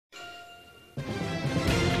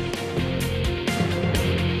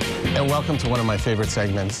And welcome to one of my favorite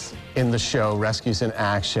segments in the show, Rescues in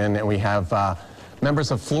Action. And we have members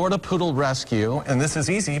of Florida Poodle Rescue. And this is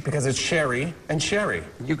easy because it's Sherry and Sherry.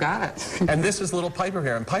 You got it. And this is little Piper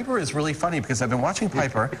here. And Piper is really funny because I've been watching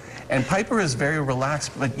Piper, and Piper is very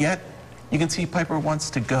relaxed, but yet you can see Piper wants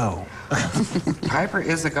to go. Piper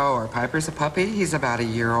is a goer. Piper's a puppy. He's about a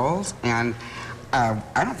year old, and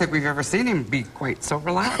I don't think we've ever seen him be quite so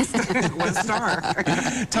relaxed. What a star.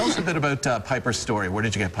 Tell us a bit about Piper's story. Where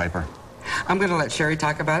did you get Piper? I'm going to let Sherry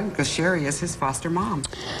talk about him because Sherry is his foster mom.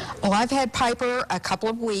 Well, I've had Piper a couple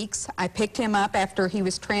of weeks. I picked him up after he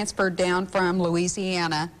was transferred down from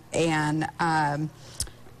Louisiana, and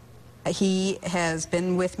he has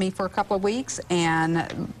been with me for a couple of weeks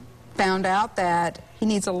and found out that he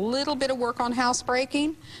needs a little bit of work on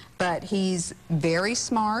housebreaking, but he's very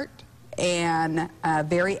smart and a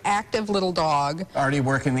very active little dog. Already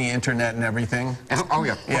working the internet and everything? Oh,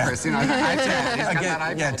 yeah, of course. You know,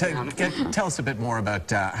 tell us a bit more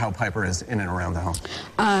about how Piper is in and around the home.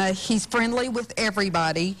 He's friendly with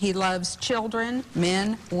everybody. He loves children,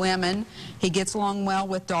 men, women. He gets along well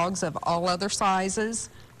with dogs of all other sizes.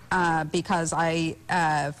 Because I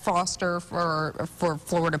foster for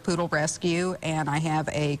Florida Poodle Rescue, and I have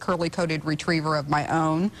a curly-coated retriever of my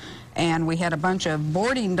own. And we had a bunch of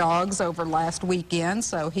boarding dogs over last weekend,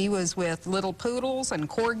 so he was with little poodles and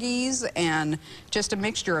corgis and just a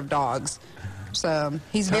mixture of dogs. So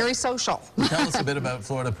he's very social. Tell us a bit about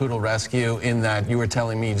Florida Poodle Rescue, in that you were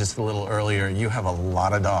telling me just a little earlier you have a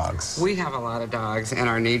lot of dogs. We have a lot of dogs, and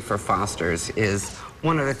our need for fosters is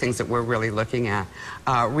one of the things that we're really looking at.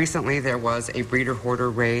 Recently there was a breeder-hoarder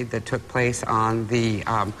raid that took place on the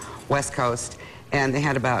West Coast, and they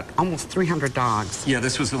had about almost 300 dogs. Yeah,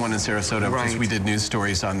 this was the one in Sarasota, because we did news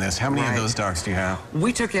stories on this. How many of those dogs do you have?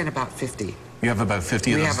 We took in about 50. You have about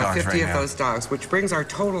 50 of those dogs right now? We have 50 of those dogs, which brings our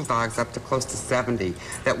total dogs up to close to 70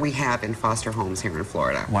 that we have in foster homes here in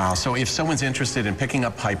Florida. Wow, so if someone's interested in picking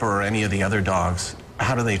up Piper or any of the other dogs,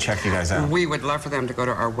 how do they check you guys out? We would love for them to go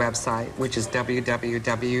to our website, which is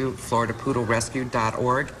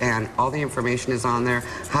www.floridapoodlerescue.org, and all the information is on there: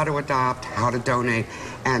 how to adopt, how to donate,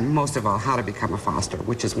 and most of all, how to become a foster,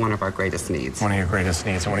 which is one of our greatest needs. One of your greatest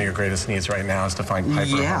needs, and one of your greatest needs right now is to find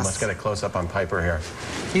Piper a home. Let's get a close-up on Piper here.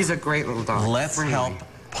 He's a great little dog. Let's help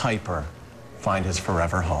Piper find his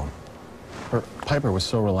forever home. Piper was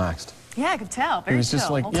so relaxed. Yeah, I could tell. Very He was just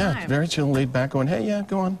chill, like, yeah, time. very chill, laid back, going, hey, yeah,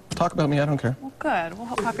 go on. Talk about me, I don't care. Well, good. We'll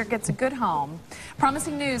hope Piper gets a good home.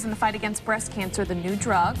 Promising news in the fight against breast cancer. The new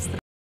drugs